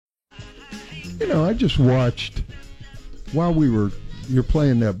I just watched while you're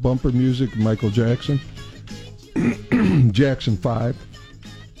playing that bumper music, Michael Jackson, Jackson 5.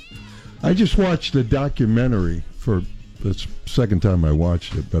 I just watched a documentary for the second time I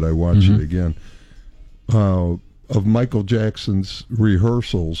watched it, but I watched it again, of Michael Jackson's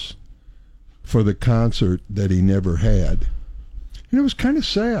rehearsals for the concert that he never had. And it was kind of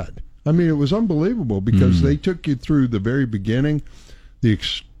sad. I mean, it was unbelievable because they took you through the very beginning,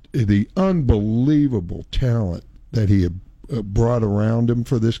 the unbelievable talent that he had brought around him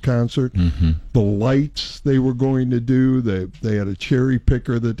for this concert, the lights they were going to do, they had a cherry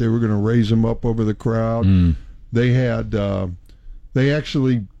picker that they were going to raise him up over the crowd. They had, they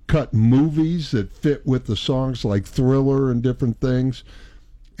actually cut movies that fit with the songs like Thriller and different things.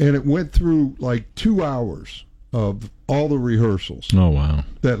 And it went through like 2 hours of all the rehearsals. Oh, wow.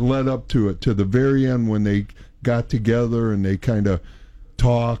 That led up to it, to the very end when they got together and they kind of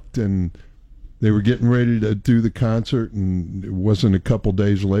talked and they were getting ready to do the concert, and it wasn't a couple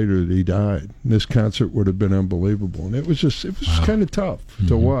days later that he died. And this concert would have been unbelievable. And it was kind of tough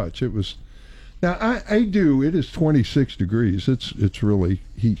to watch. It was. Now it is 26 degrees. It's really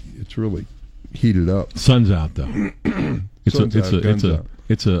heated up. Sun's out though. It's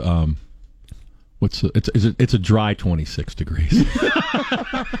a dry 26 degrees.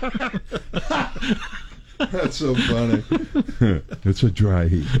 That's so funny. It's a dry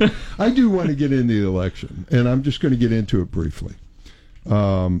heat. I do want to get into the election, and I'm just going to get into it briefly,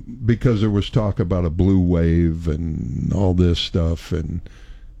 because there was talk about a blue wave and all this stuff, and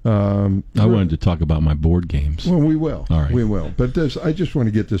I wanted to talk about my board games. Well, we will. All right. We will. But I just want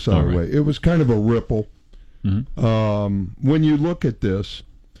to get this out of the way. It was kind of a ripple. When you look at this,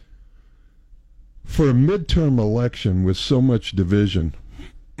 for a midterm election with so much division,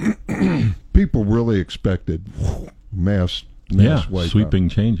 people really expected mass wipeout. Sweeping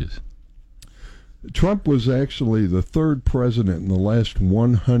changes. Trump was actually the third president in the last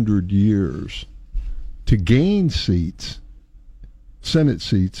 100 years to gain Senate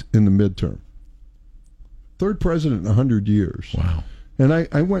seats in the midterm. Third president in 100 years. Wow. And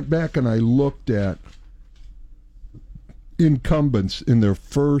I went back and I looked at incumbents in their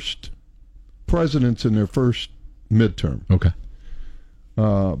first midterm. Okay.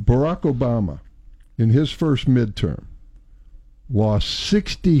 Barack Obama, in his first midterm, lost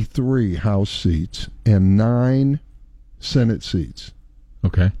 63 House seats and 9 Senate seats.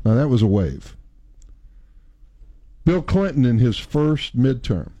 Okay. Now, that was a wave. Bill Clinton, in his first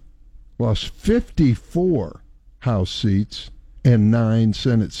midterm, lost 54 House seats and 9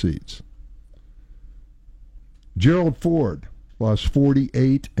 Senate seats. Gerald Ford lost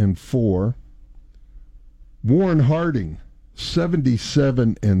 48 and 4. Warren Harding,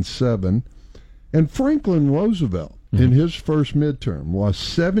 77 and 7. And Franklin Roosevelt, in his first midterm, lost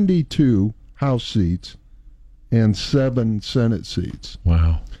 72 House seats and 7 Senate seats.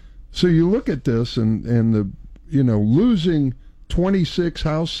 Wow. So you look at this and the losing 26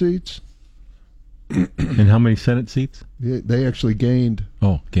 House seats. And how many Senate seats? They actually gained.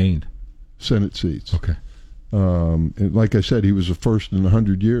 Gained Senate seats. Okay. And like I said, he was the first in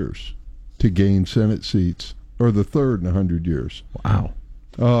 100 years to gain Senate seats, or the third in 100 years. Wow.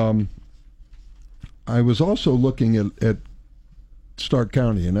 I was also looking at Stark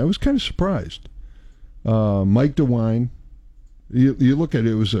County, and I was kind of surprised. Mike DeWine, you look at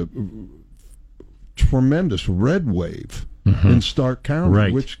it, it was a tremendous red wave in Stark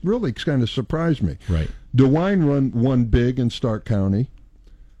County, which really kind of surprised me. Right. DeWine won big in Stark County.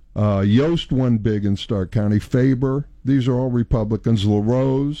 Yost won big in Stark County. Faber, these are all Republicans.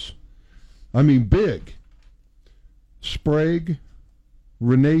 LaRose, big. Sprague,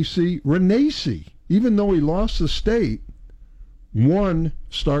 Renacci, even though he lost the state, won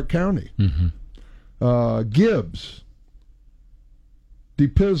Stark County. Gibbs,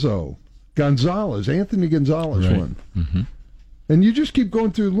 DiPizzo, Anthony Gonzalez won. And you just keep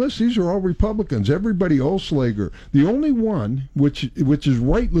going through the list. These are all Republicans. Everybody, Olslager. The only one, which is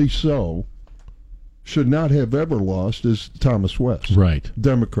rightly so, should not have ever lost is Thomas West. Right.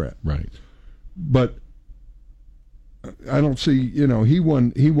 Democrat. Right. But I don't see, he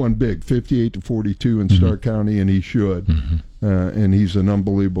won big, 58 to 42 in Stark County, and he should. And he's an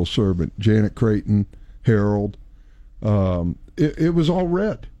unbelievable servant. Janet Creighton, Harold. It was all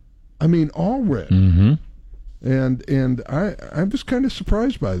red. All red. And I was kind of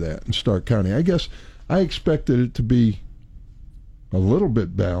surprised by that in Stark County. I guess I expected it to be a little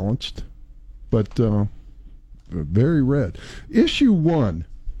bit balanced, but very red. Issue 1.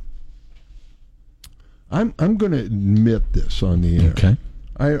 I'm going to admit this on the air. Okay.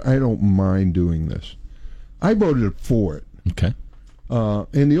 I don't mind doing this. I voted for it. Okay.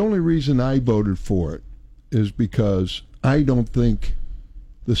 And the only reason I voted for it is because I don't think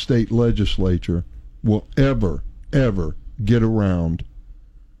the state legislature will ever get around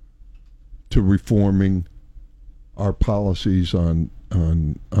to reforming our policies on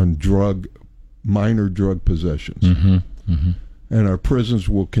minor drug possessions. Mm-hmm. Mm-hmm. And our prisons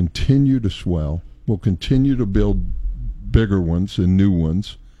will continue to swell. We'll continue to build bigger ones and new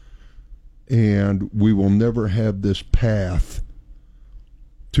ones. And we will never have this path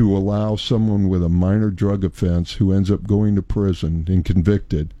to allow someone with a minor drug offense who ends up going to prison and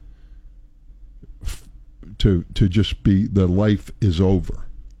convicted to just be, the life is over,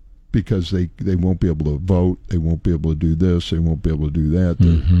 because they won't be able to vote, they won't be able to do this, they won't be able to do that,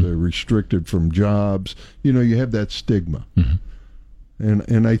 they're restricted from jobs. You have that stigma. Mm-hmm.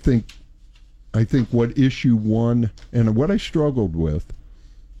 And I think what issue one, and what I struggled with,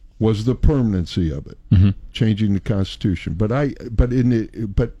 was the permanency of it, changing the Constitution. But I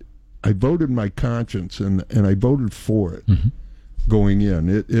voted my conscience, and I voted for it going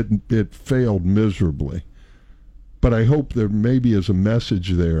in. It failed miserably. But I hope there maybe is a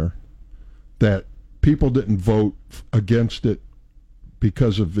message there that people didn't vote against it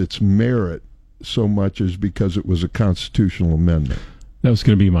because of its merit so much as because it was a constitutional amendment. That was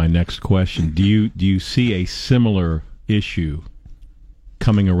going to be my next question. Do you see a similar issue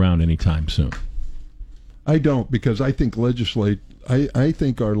coming around anytime soon? I don't, because I think I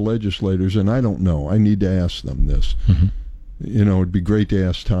think our legislators, and I don't know, I need to ask them this. Mm-hmm. It'd be great to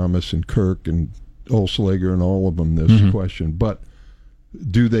ask Thomas and Kirk and Olslager and all of them this question. But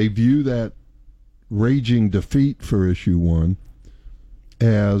do they view that raging defeat for issue one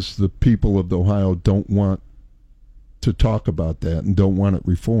as the people of Ohio don't want to talk about that and don't want it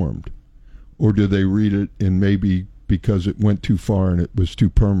reformed? Or do they read it and maybe because it went too far and it was too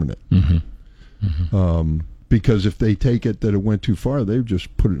permanent? Because if they take it that it went too far, they've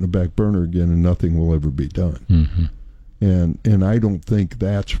just put it in the back burner again and nothing will ever be done. And I don't think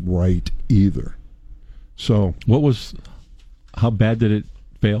that's right either. So how bad did it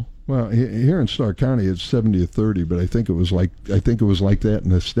fail? Well, here in Stark County it's 70-30, but I think it was like that in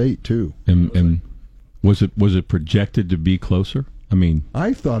the state too. And was it projected to be closer? I mean,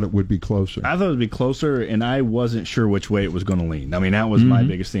 I thought it would be closer. I thought it would be closer, and I wasn't sure which way it was going to lean. I mean, that was my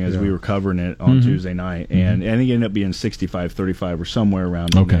biggest thing as we were covering it on Tuesday night, and I think it ended up being 65-35 or somewhere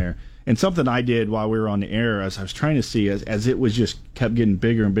around in there. And something I did while we were on the air, as I was trying to see, as it was just kept getting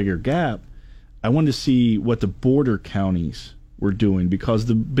bigger and bigger gap, I wanted to see what the border counties were doing, because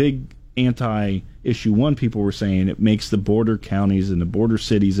the big anti-issue one people were saying it makes the border counties and the border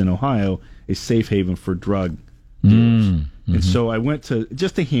cities in Ohio a safe haven for drug dealers. And so I went to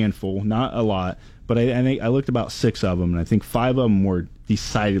just a handful, not a lot, but I think I looked about 6 of them, and I think 5 of them were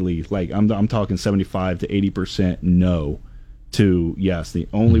decidedly, like I'm talking 75 to 80% no to yes. The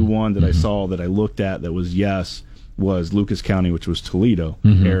only one that I saw that I looked at that was yes was Lucas County, which was Toledo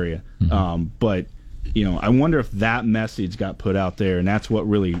area. But I wonder if that message got put out there, and that's what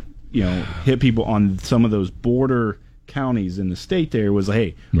really hit people on some of those border counties in the state. There was like,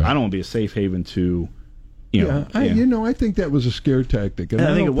 hey, I don't want to be a safe haven to. I think that was a scare tactic, and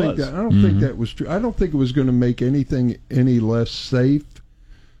I think it was. I don't think that was true. I don't think it was going to make anything any less safe,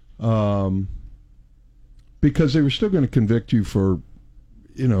 because they were still going to convict you for,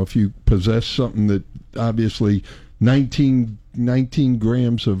 if you possess something that obviously 19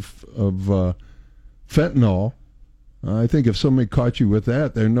 grams of fentanyl. I think if somebody caught you with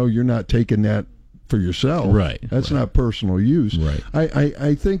that, they know you're not taking that for yourself. Right. That's not personal use. Right.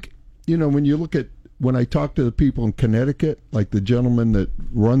 I think when you look at. When I talk to the people in Connecticut, like the gentleman that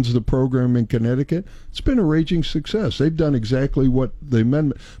runs the program in Connecticut, it's been a raging success. They've done exactly what the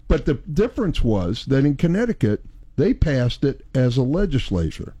amendment. But the difference was that in Connecticut, they passed it as a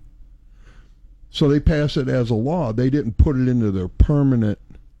legislature. So they passed it as a law. They didn't put it into their permanent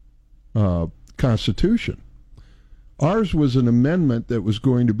constitution. Ours was an amendment that was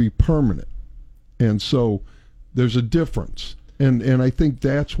going to be permanent. And so there's a difference. And I think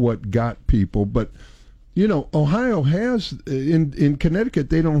that's what got people. But, Ohio has, in Connecticut,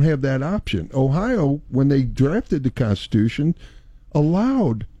 they don't have that option. Ohio, when they drafted the Constitution,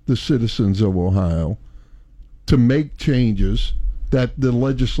 allowed the citizens of Ohio to make changes that the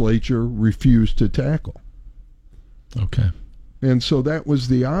legislature refused to tackle. Okay. And so that was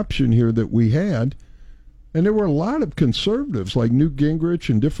the option here that we had. And there were a lot of conservatives like Newt Gingrich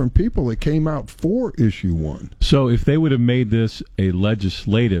and different people that came out for issue one. So if they would have made this a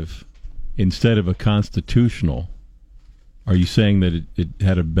legislative instead of a constitutional, are you saying that it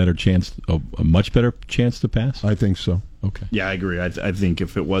had a better chance, a much better chance to pass? I think so. Okay. Yeah, I agree. I think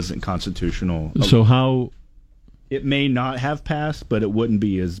if it wasn't constitutional. So how It may not have passed, but it wouldn't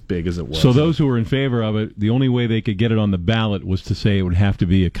be as big as it was. So those who were in favor of it, the only way they could get it on the ballot was to say it would have to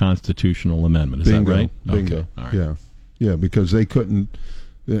be a constitutional amendment. Is Bingo. that right? Bingo. Okay. All right. Yeah, yeah, because they couldn't.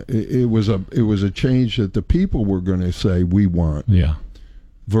 It was a change that the people were going to say we want. Yeah.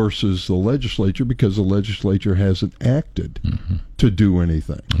 Versus the legislature, because the legislature hasn't acted to do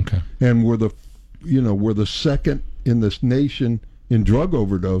anything. Okay. And we're the second in this nation in drug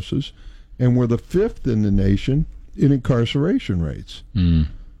overdoses, and we're the fifth in the nation in incarceration rates. And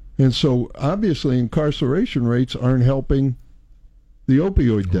so obviously incarceration rates aren't helping the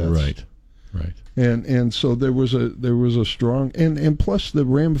opioid deaths. Right. And so there was a strong and plus the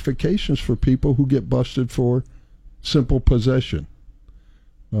ramifications for people who get busted for simple possession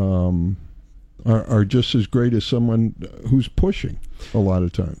are just as great as someone who's pushing a lot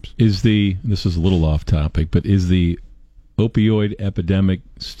of times. This is a little off topic, but is the opioid epidemic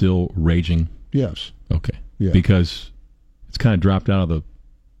still raging? Yes. Okay. Yeah. Because it's kind of dropped out of the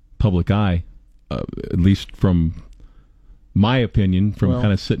public eye, at least from my opinion, from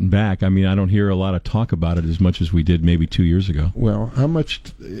kind of sitting back. I mean, I don't hear a lot of talk about it as much as we did maybe 2 years ago. Well, how much?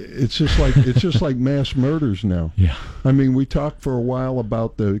 It's just like mass murders now. Yeah. I mean, we talked for a while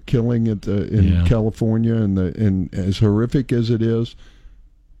about the killing in California and as horrific as it is,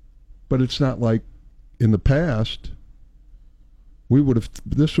 but it's not like in the past.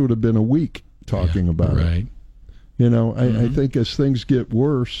 This would have been a week talking about it. Right. You know, I think as things get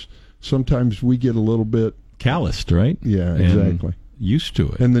worse, sometimes we get a little bit calloused, right? Yeah, exactly. Used to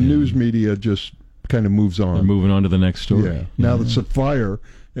it. And the news media just kind of moves on. They're moving on to the next story. Yeah. Now that's a fire.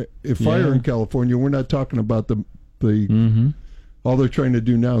 If fire in California, we're not talking about the all they're trying to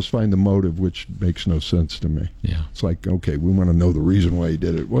do now is find the motive, which makes no sense to me. Yeah. It's like, okay, we want to know the reason why he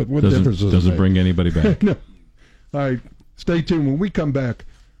did it. What difference does it make? Doesn't bring anybody back. No. All right. Stay tuned. When we come back,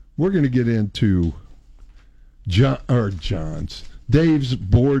 we're going to get into Dave's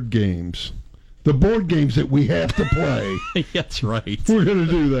board games. The board games that we have to play. That's right. We're going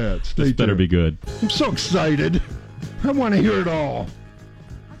to do that. Stay tuned. Better be good. I'm so excited. I want to hear it all.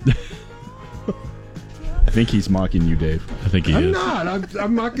 I think he's mocking you, Dave. I think he is. I'm not.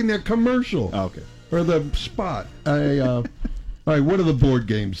 I'm mocking that commercial. Oh, okay. Or the spot. All right, what are the board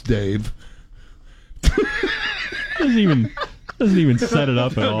games, Dave? Doesn't even set it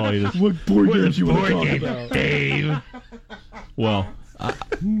up at all. He just, what board games you want to talk about? Dave? Well,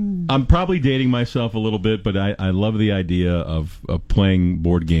 I'm probably dating myself a little bit, but I love the idea of playing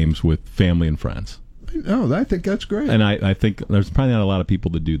board games with family and friends. Oh, I think that's great. And I think there's probably not a lot of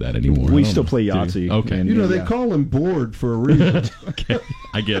people that do that anymore. We still play Yahtzee. Okay. And, they call them board for a reason. Okay,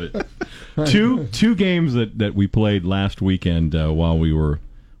 I get it. Two games that we played last weekend while we were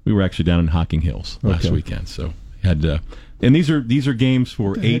actually down in Hocking Hills last weekend. So had and these are games for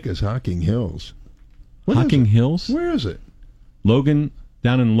what the heck is Hocking Hills? Hocking Hills? Where is it? Logan,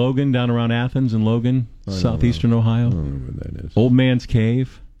 down around Athens and Logan, southeastern Ohio. I don't know what that is. Old Man's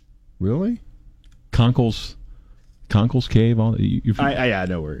Cave. Really? Conkle's Cave. I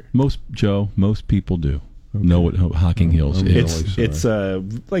know where. Most people do know what Hocking Hills is. It's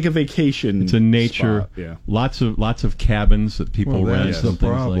like a vacation. It's a nature. Spot. Yeah. Lots of cabins that people rent and things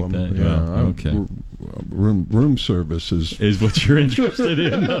like that. Yeah. Okay. Room service is what you're interested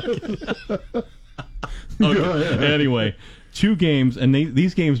in. Okay. Anyway, two games, and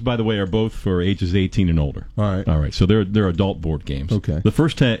these games, by the way, are both for ages 18 and older. All right. So they're adult board games. Okay. The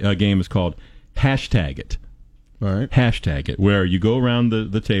first game is called Hashtag It. All right. Hashtag It, where you go around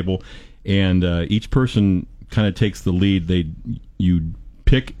the table, and each person kind of takes the lead. You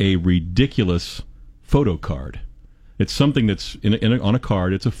pick a ridiculous photo card. It's something that's on a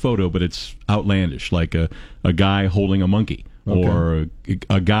card. It's a photo, but it's outlandish, like a guy holding a monkey, or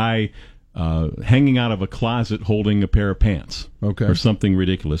a guy hanging out of a closet holding a pair of pants, or something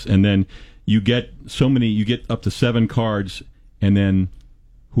ridiculous. And then you get up to 7 cards, and then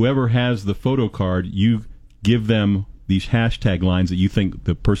whoever has the photo card, you give them these hashtag lines that you think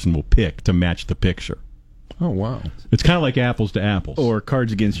the person will pick to match the picture. Oh, wow. It's kind of like Apples to Apples. Or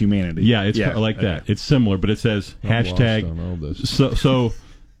Cards Against Humanity. Yeah, it's kind of like that. It's similar, but it says hashtag. I'm lost on all this.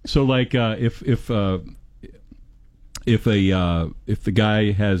 So like if the guy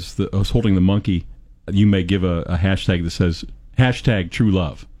is holding the monkey, you may give a hashtag that says hashtag true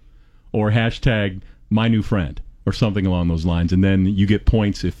love, or hashtag my new friend, or something along those lines, and then you get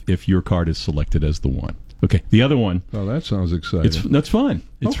points if your card is selected as the one. Okay, the other one. Oh, that sounds exciting. That's fun.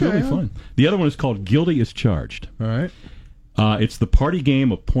 It's really fun. The other one is called Guilty as Charged. All right. It's the party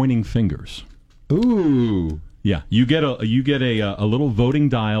game of pointing fingers. Ooh. Yeah, you get a little voting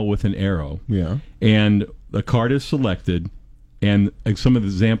dial with an arrow. Yeah. And a card is selected, and some of the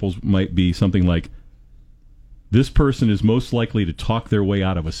examples might be something like this person is most likely to talk their way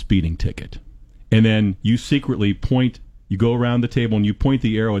out of a speeding ticket. And then you secretly you go around the table and you point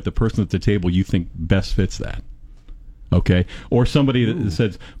the arrow at the person at the table you think best fits that. Okay? Or somebody that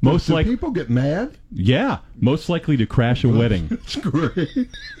says, most likely... people get mad? Yeah. Most likely to crash a wedding. That's great.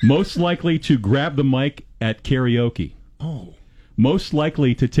 Most likely to grab the mic at karaoke. Oh. Most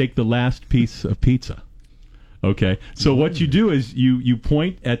likely to take the last piece of pizza. Okay? So what you do is you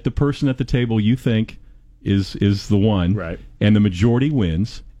point at the person at the table you think is the one. Right. And the majority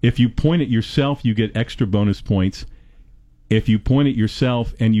wins. If you point at yourself, you get extra bonus points. If you point at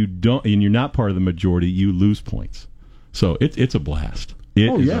yourself and you're not part of the majority, you lose points. So it's a blast. I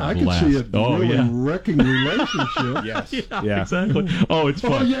can see it really wrecking relationship. Yes. Yeah, exactly. Oh, it's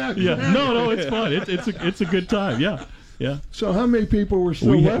fun. Oh, yeah. No, it's fun. It's a good time. Yeah. So how many people were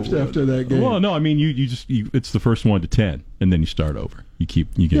still left after that game? Well, no, I mean you it's the first 1 to 10, and then you start over. I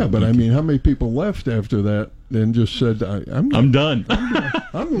mean, how many people left after that and just said, "I'm done.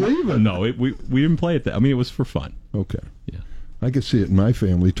 I'm leaving"? No, we didn't play it that. I mean, it was for fun. Okay. Yeah. I could see it in my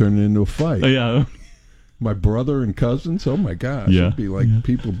family turning into a fight. Yeah. My brother and cousins, oh my gosh. Yeah. It'd be like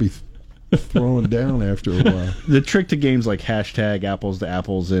people be throwing down after a while. The trick to games like hashtag Apples to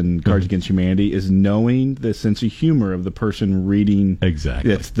Apples and Cards Against Humanity is knowing the sense of humor of the person reading.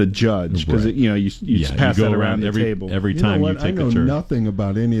 Exactly. It's the judge. Because, you just pass that around the table. Every time you take a turn. I know nothing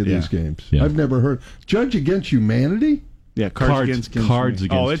about any of these games. Yeah. I've never heard. Judge Against Humanity? Yeah, Cards Against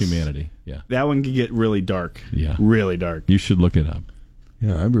Humanity. Yeah. That one can get really dark. Yeah. Really dark. You should look it up.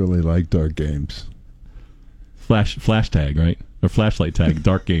 Yeah, I really like dark games. Flash tag, right? Or flashlight tag,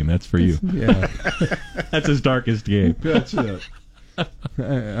 dark game. That's for you. Yeah, that's his darkest game. That's it.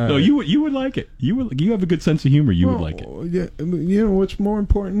 No, you would like it. You have a good sense of humor. You would like it. Yeah, you know what's more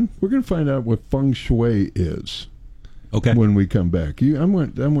important? We're going to find out what Feng Shui is. Okay. When we come back, I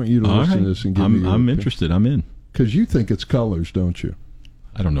want you to listen to this and give me. I'm interested. I'm in. Because you think it's colors, don't you?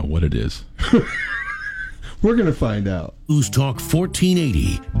 I don't know what it is. We're going to find out. News Talk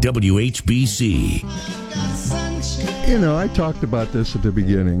 1480 WHBC. You know, I talked about this at the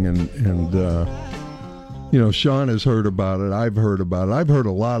beginning, and Sean has heard about it. I've heard about it. I've heard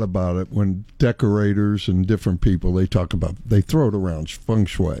a lot about it when decorators and different people, they throw it around Feng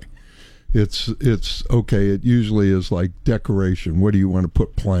Shui. It's okay. It usually is like decoration. Where do you want to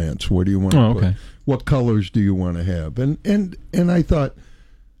put plants? Where do you want to put? What colors do you want to have? And I thought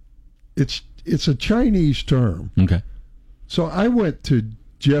it's a Chinese term. Okay. So I went to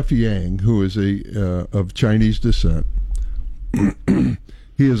Jeff Yang, who is of Chinese descent.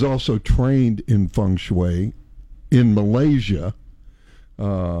 He is also trained in Feng Shui in Malaysia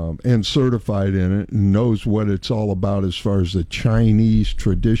and certified in it and knows what it's all about as far as the Chinese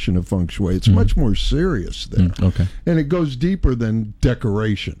tradition of Feng Shui. It's much more serious there. Okay. And it goes deeper than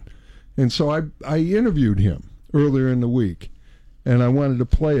decoration. And so I interviewed him earlier in the week, and I wanted to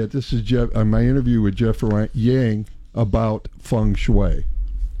play it. This is my interview with Jeff Yang about Feng Shui.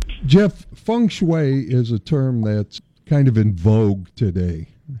 Jeff, Feng Shui is a term that's kind of in vogue today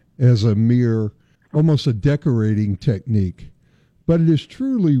as almost a decorating technique, but it is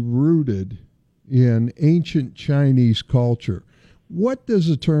truly rooted in ancient Chinese culture. What does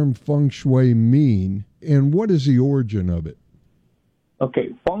the term Feng Shui mean, and what is the origin of it? Okay,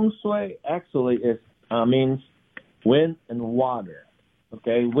 Feng Shui actually means wind and water.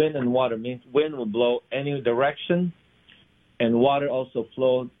 Okay, wind and water means wind will blow any direction, and water also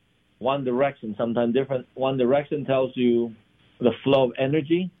flows one direction, sometimes different. One direction tells you the flow of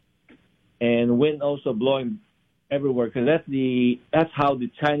energy, and wind also blowing everywhere, because that's how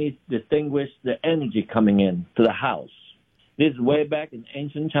the Chinese distinguish the energy coming in to the house. This is way back in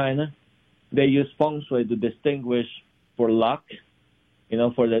ancient China. They use Feng Shui to distinguish for luck,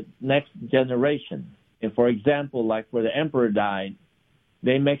 for the next generation. And for example, like where the emperor died,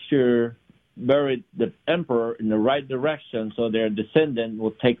 they make sure buried the emperor in the right direction so their descendant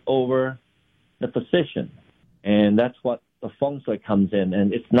will take over the position. And that's what the Feng Shui comes in.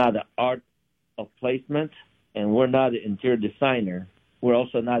 And it's not an art of placement, and we're not an interior designer. We're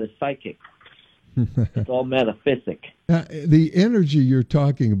also not a psychic. It's all metaphysic. The energy you're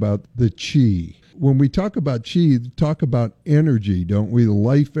talking about, the qi. When we talk about qi, talk about energy, don't we? The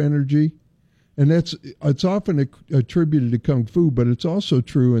life energy. And it's often attributed to Kung Fu, but it's also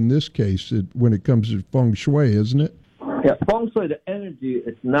true in this case when it comes to Feng Shui, isn't it? Yeah, Feng Shui, the energy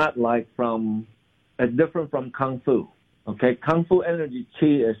is not it's different from Kung Fu. Okay, Kung Fu energy,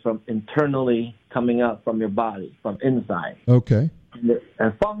 Qi, is from internally coming out from your body, from inside. Okay.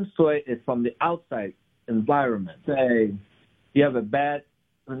 And Feng Shui is from the outside environment. Say you have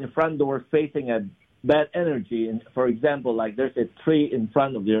when your front door is facing a bad energy, and for example, like there's a tree in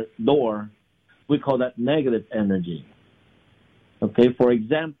front of your door, we call that negative energy. Okay, for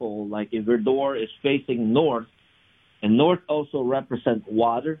example, like if your door is facing north, and north also represents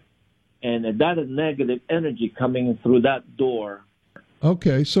water, and that is negative energy coming through that door.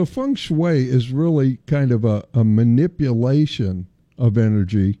 Okay, so Feng Shui is really kind of a manipulation of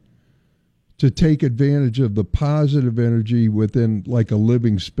energy to take advantage of the positive energy within like a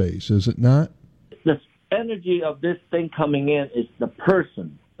living space, is it not? The energy of this thing coming in is the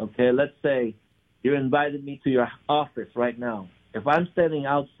person. Okay, let's say you invited me to your office right now. If I'm standing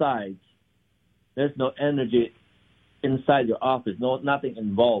outside, there's no energy inside your office, nothing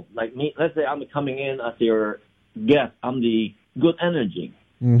involved. Like me, let's say I'm coming in as your guest. I'm the good energy.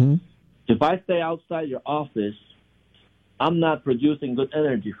 Mm-hmm. If I stay outside your office, I'm not producing good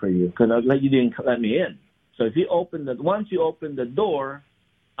energy for you because you didn't let me in. So if you once you open the door,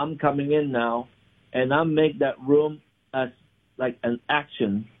 I'm coming in now, and I make that room as like an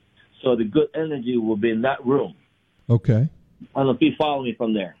action, so the good energy will be in that room. Okay. I don't know if you follow me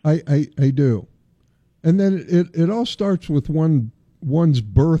from there. I do. And then it all starts with one's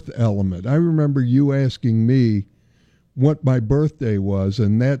birth element. I remember you asking me what my birthday was,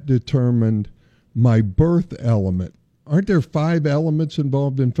 and that determined my birth element. Aren't there 5 elements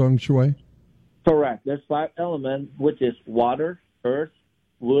involved in Feng Shui? Correct. There's 5 elements, which is water, earth,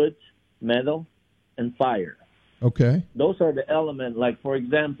 wood, metal, and fire. Okay. Those are the elements. Like, for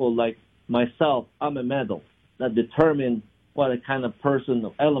example, like myself, I'm a metal. That determines what kind of person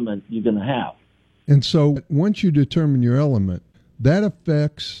or element you're going to have. And so once you determine your element, that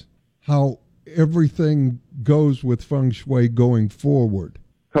affects how everything goes with Feng Shui going forward.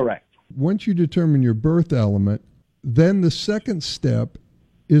 Correct. Once you determine your birth element, then the second step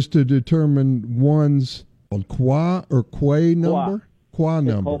is to determine one's Kwa or Kui number? Kwa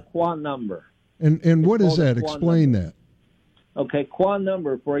number. It's called Kwa number. And what is that? Explain that. Okay, Kwa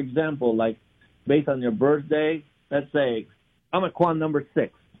number, for example, like based on your birthday, let's say I'm a Kwa number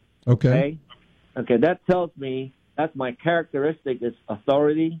 6. Okay. Okay, that tells me that's my characteristic is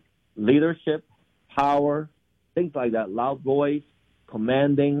authority, leadership, power, things like that, loud voice,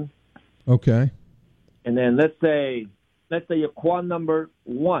 commanding. Okay. And then let's say you're Kwa number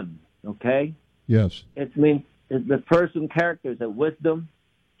 1, okay? Yes. It means the person character is a wisdom,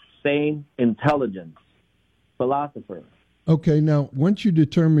 sane, intelligence, philosopher. Okay, now once you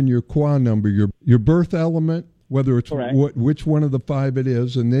determine your Kwa number, your birth element, whether it's which one of the 5 it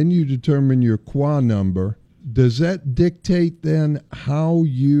is, and then you determine your Kwa number, does that dictate then how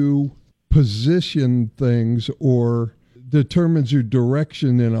you position things or determines your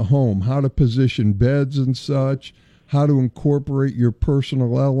direction in a home, how to position beds and such, how to incorporate your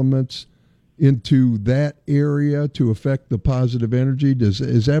personal elements into that area to affect the positive energy?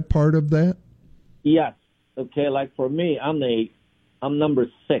 Is that part of that? Yes. Okay, like for me, I'm number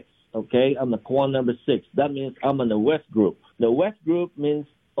 6. Okay, I'm the Kwa number 6. That means I'm in the West group. The West group means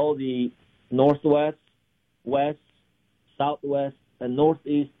all the Northwest, West, Southwest, and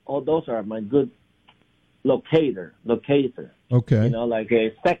Northeast. All those are my good locator. Okay. You know, like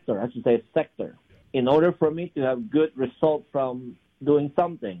a sector. I should say sector. In order for me to have good results from doing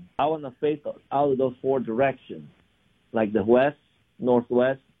something, I want to face out of those 4 directions, like the West,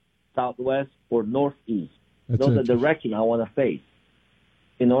 Northwest, Southwest, or Northeast. Those are the directions I want to face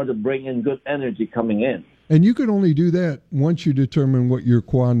in order to bring in good energy coming in. And you can only do that once you determine what your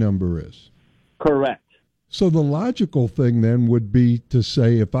Kwa number is. Correct. So the logical thing then would be to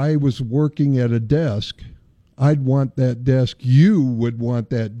say, if I was working at a desk, I'd want that desk, you would want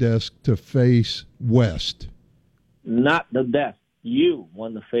that desk to face west. Not the desk. You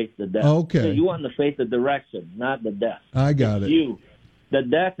want to face the desk. Okay. So you want to face the direction, not the desk. I got it. You. The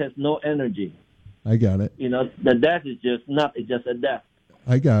desk has no energy. I got it. You know, the desk is just it's just a desk.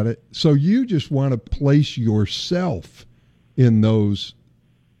 I got it. So you just want to place yourself in those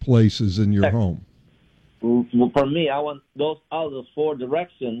places in your home. For me, I want those out of those 4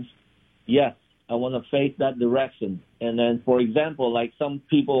 directions. Yes, I want to face that direction. And then, for example, like some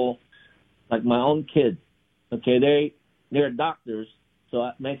people, like my own kids, okay, they're doctors, so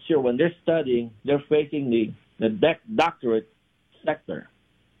I make sure when they're studying, they're facing the doctorate sector.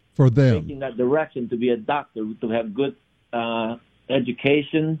 For them. Taking that direction to be a doctor, to have good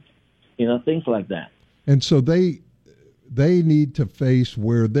education, you know, things like that. And so they need to face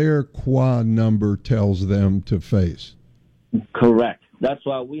where their Kwa number tells them to face. Correct. That's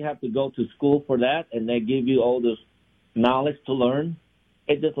why we have to go to school for that, and they give you all this knowledge to learn.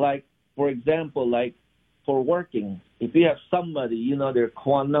 It's just like, for example, like for working, if you have somebody, you know, their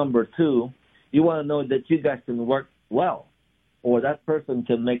Kwa number 2, you want to know that you guys can work well, or that person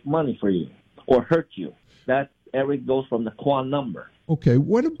can make money for you or hurt you. That everything goes from the Kwa number. Okay,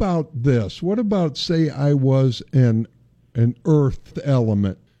 what about this? What about, say, I was an earth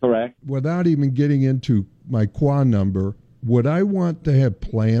element? Correct. Without even getting into my qua number, would I want to have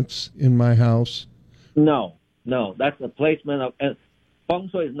plants in my house? No. That's the placement of. Feng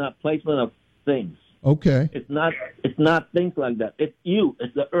Shui is not placement of things. Okay. It's not things like that. It's you.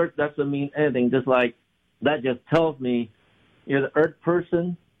 It's the earth. Doesn't mean anything. Just like that, just tells me you're the earth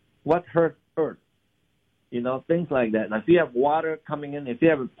person. What hurts earth? Things like that. Now, if you have water coming in, if you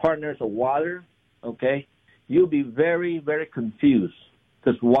have partners of water, okay, you'll be very, very confused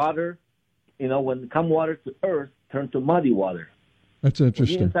because water, when come water to earth, turn to muddy water. That's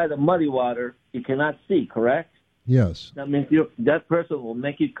interesting. When you're inside the muddy water, you cannot see, correct? Yes. That means that person will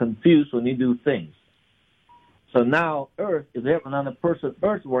make you confused when you do things. So now, earth, if you have another person,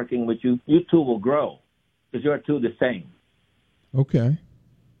 earth working with you, you two will grow because you're two the same. Okay.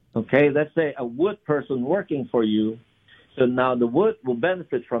 Okay, let's say a wood person working for you, so now the wood will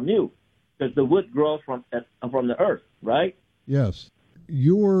benefit from you because the wood grows from the earth, right? Yes.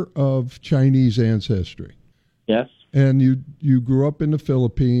 You're of Chinese ancestry. Yes. And you grew up in the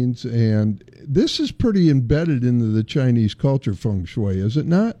Philippines, and this is pretty embedded into the Chinese culture, Feng Shui, is it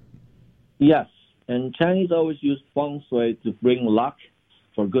not? Yes. And Chinese always use Feng Shui to bring luck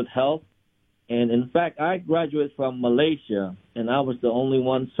for good health. And in fact, I graduated from Malaysia, and I was the only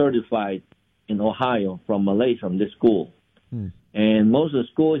one certified in Ohio from Malaysia, from this school. And most of the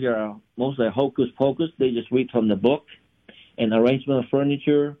schools here are mostly hocus pocus. They just read from the book and arrangement of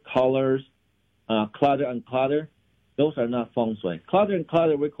furniture, colors, clutter and clutter. Those are not Feng Shui. Clutter and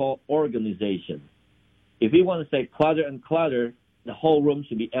clutter we call organization. If you want to say clutter and clutter, the whole room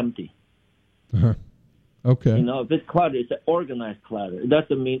should be empty. Uh-huh. Okay. If it's clutter, it's an organized clutter. It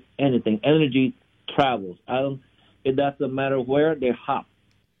doesn't mean anything. Energy travels. It doesn't matter where they hop.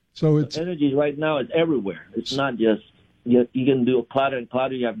 So it's energy right now is everywhere. It's not just you can do a clutter and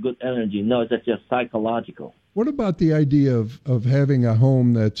clutter. You have good energy. No, it's just psychological. What about the idea of having a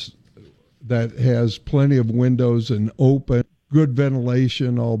home that has plenty of windows and open, good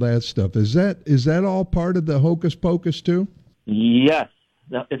ventilation, all that stuff? Is that all part of the hocus pocus too? Yes.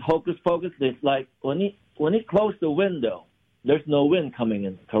 Now, it's hocus pocus. It's like when you close the window, there's no wind coming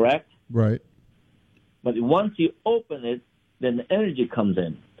in, correct? Right. But once you open it, then the energy comes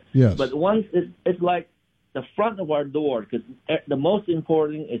in. Yes. But once it's like the front of our door, because the most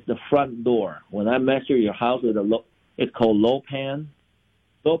important is the front door. When I measure your house with it's called low pan.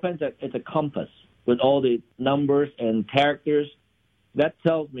 Low pan is a compass with all the numbers and characters. That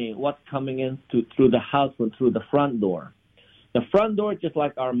tells me what's coming in through the house through the front door. The front door is just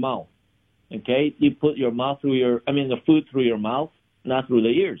like our mouth. Okay, you put your mouth the food through your mouth, not through the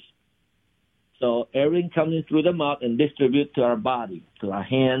ears. So everything comes in through the mouth and distributes to our body, to our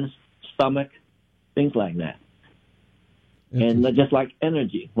hands, stomach, things like that. And just like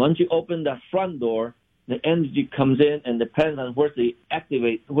energy, once you open the front door, the energy comes in and depends on where they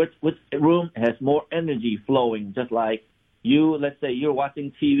activate, which room has more energy flowing. Just like let's say you're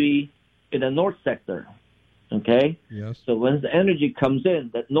watching TV in the north sector. Okay? Yes. So when the energy comes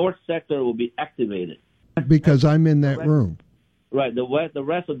in, that north sector will be activated. Because I'm in that room. Right. The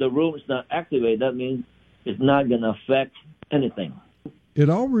rest of the room is not activated. That means it's not going to affect anything. It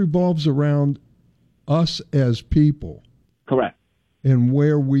all revolves around us as people. Correct. And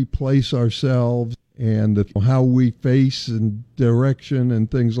where we place ourselves and how we face and direction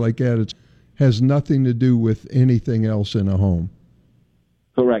and things like that. It has nothing to do with anything else in a home.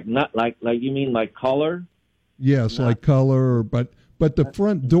 Correct. Not like you mean like color? Yes, like color, but the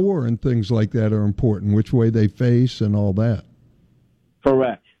front door and things like that are important, which way they face and all that.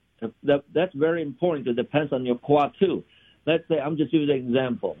 Correct. That's very important. It depends on your qua too. Let's say, I'm just using an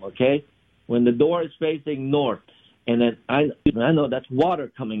example, okay? When the door is facing north, and then I know that's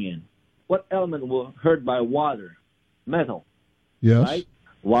water coming in. What element will hurt by water? Metal. Yes. Right?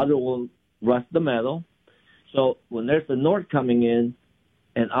 Water will rust the metal. So when there's the north coming in,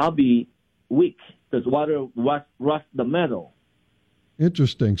 and I'll be weak, because water rusts the metal.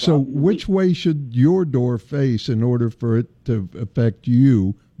 Interesting. So which way should your door face in order for it to affect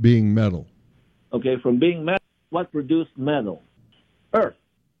you being metal? Okay, from being metal, what produced metal? Earth.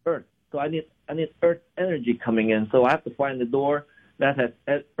 So I need earth energy coming in. So I have to find the door that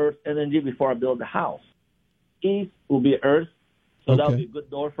has earth energy before I build the house. East will be earth, so that'll be a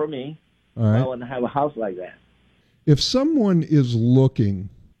good door for me. All right. I want to have a house like that. If someone is looking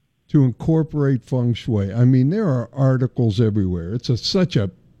to incorporate Feng Shui, I mean, there are articles everywhere. It's such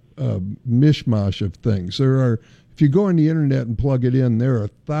a mishmash of things. If you go on the internet and plug it in, there are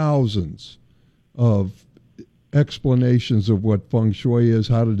thousands of explanations of what Feng Shui is,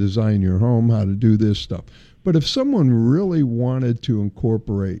 how to design your home, how to do this stuff. But if someone really wanted to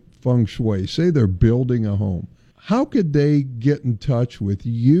incorporate Feng Shui, say they're building a home, how could they get in touch with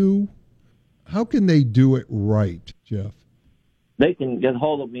you? How can they do it right, Jeff? They can get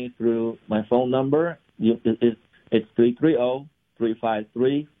hold of me through my phone number. It's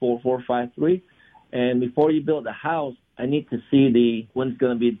 330-353-4453. And before you build a house, I need to see when it's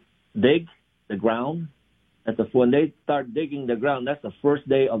going to be dig the ground. When they start digging the ground, that's the first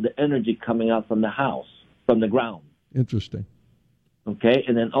day of the energy coming out from the house, from the ground. Interesting. Okay,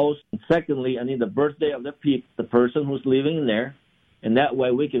 and then also, secondly, I need the birthday of the person who's living in there, and that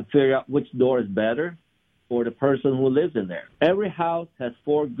way we can figure out which door is better for the person who lives in there. Every house has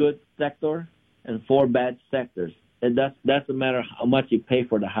 4 good sectors and 4 bad sectors. It doesn't matter how much you pay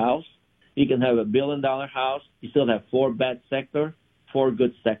for the house. You can have $1 billion house. You still have 4 bad sectors, 4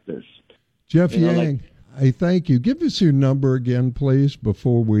 good sectors. Jeff Yang, I thank you. Give us your number again, please,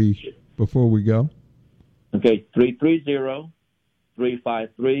 before we go. Okay,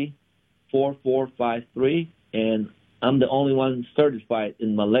 330-353-4453, and I'm the only one certified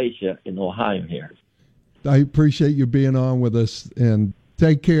in Malaysia, in Ohio here. I appreciate you being on with us, and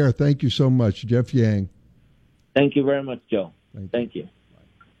take care. Thank you so much, Jeff Yang. Thank you very much, Joe. Thank you.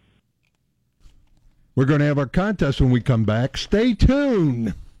 We're going to have our contest when we come back. Stay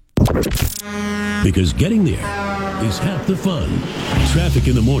tuned. Because getting there is half the fun. Traffic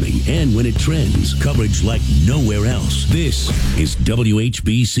in the morning and when it trends. Coverage like nowhere else. This is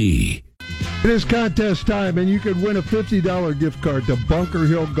WHBC. It is contest time, and you could win a $50 gift card to Bunker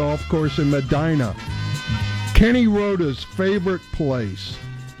Hill Golf Course in Medina. Kenny Rhoda's favorite place.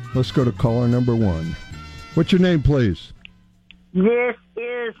 Let's go to caller number 1. What's your name, please? This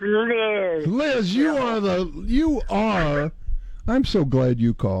is Liz. Liz, you are. I'm so glad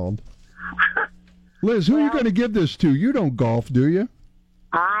you called. Liz, who are you going to give this to? You don't golf, do you?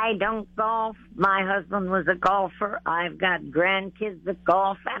 I don't golf. My husband was a golfer. I've got grandkids that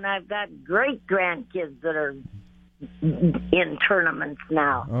golf, and I've got great-grandkids that are in tournaments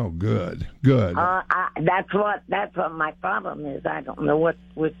now. Oh, good. That's what my problem is. I don't know what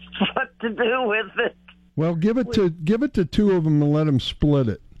to do with it. Well, give it to 2 of them and let them split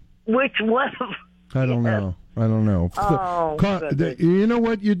it. Which one? I don't know. Oh, you know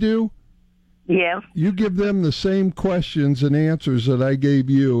what you do? Yeah. You give them the same questions and answers that I gave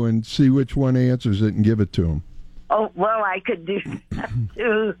you, and see which one answers it, and give it to them. Oh, well, I could do that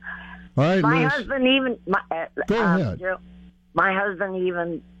too. All right, my Liz. husband even. Go ahead. My husband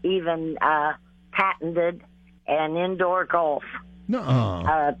even patented an indoor golf.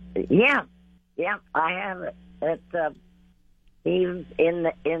 No. Yeah, I have it. It's even in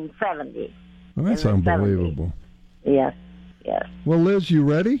the 70s. Well, that's unbelievable. 70s. Yes. Well, Liz, you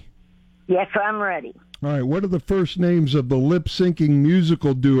ready? Yes, I'm ready. All right. What are the first names of the lip-syncing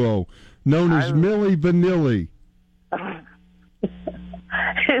musical duo known as Milli Vanilli?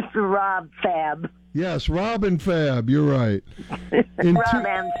 It's Rob Fab. Yes, Rob and Fab. You're right. Rob and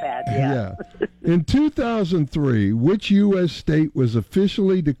Fab, yeah. In 2003, which U.S. state was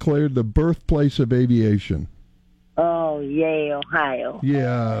officially declared the birthplace of aviation? Oh, yay, Ohio.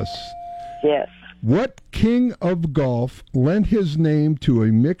 Yes. Yes. What king of golf lent his name to a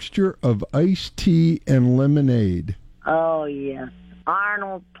mixture of iced tea and lemonade? Oh, yes.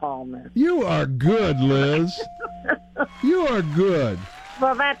 Arnold Palmer. You are good, Liz. You are good.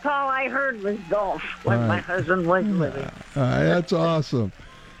 Well, that's all I heard was golf when my husband was living. That's awesome.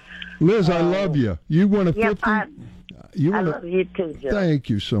 Liz, I love you. You won a yep, I love you too, Joe. Thank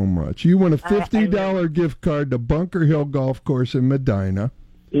you so much. You won a $50 gift card to Bunker Hill Golf Course in Medina.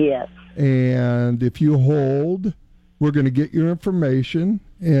 Yes. And if you hold, we're going to get your information,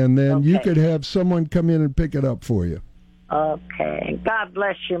 and then you could have someone come in and pick it up for you. Okay. God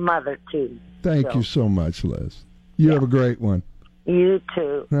bless your mother, too. Thank you so much, Liz. You have a great one. You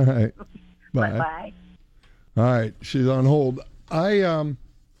too. All right. Bye. Bye-bye. All right. She's on hold.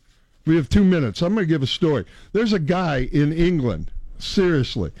 We have 2 minutes. I'm going to give a story. There's a guy in England.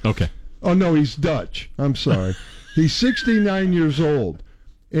 Seriously. Okay. Oh, no, he's Dutch. I'm sorry. He's 69 years old.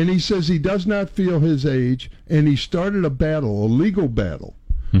 And he says he does not feel his age, and he started a legal battle,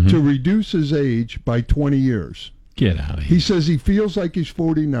 to reduce his age by 20 years. Get out of here. He says he feels like he's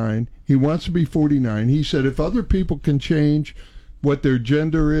 49. He wants to be 49. He said if other people can change what their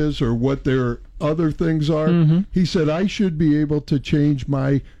gender is or what their other things are, he said I should be able to change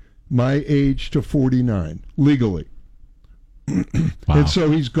my age to 49 legally. Wow. And so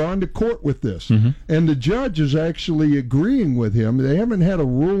he's gone to court with this. And the judge is actually agreeing with him. They haven't had a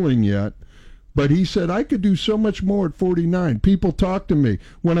ruling yet, but he said, I could do so much more at 49. People talk to me.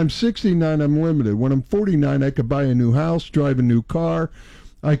 When I'm 69, I'm limited. When I'm 49, I could buy a new house, drive a new car.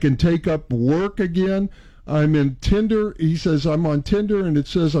 I can take up work again. I'm in Tinder. He says, I'm on Tinder, and it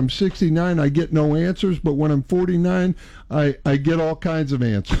says I'm 69. I get no answers, but when I'm 49, I get all kinds of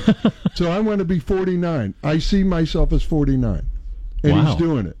answers. So I want to be 49. I see myself as 49. And Wow. he's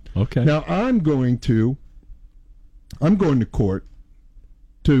doing it. Okay. Now, I'm going to court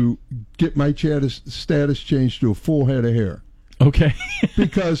to get my status changed to a full head of hair. Okay.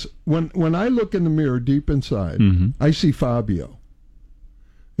 Because when I look in the mirror deep inside, I see Fabio.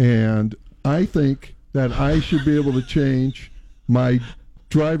 And I think that I should be able to change my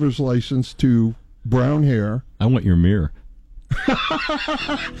driver's license to brown hair. I want your mirror.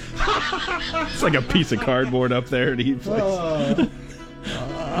 It's like a piece of cardboard up there.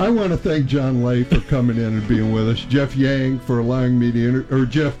 I want to thank John Lay for coming in and being with us. Jeff Yang for allowing me to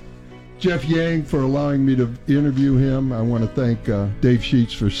Jeff Yang for allowing me to interview him. I want to thank Dave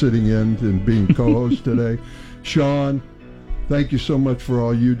Sheetz for sitting in and being co-host today. Sean, thank you so much for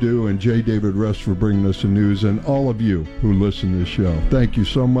all you do, and J. David Rust for bringing us the news, and all of you who listen to this show. Thank you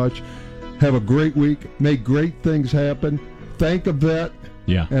so much. Have a great week. Make great things happen. Thank a vet.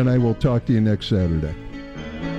 Yeah. And I will talk to you next Saturday.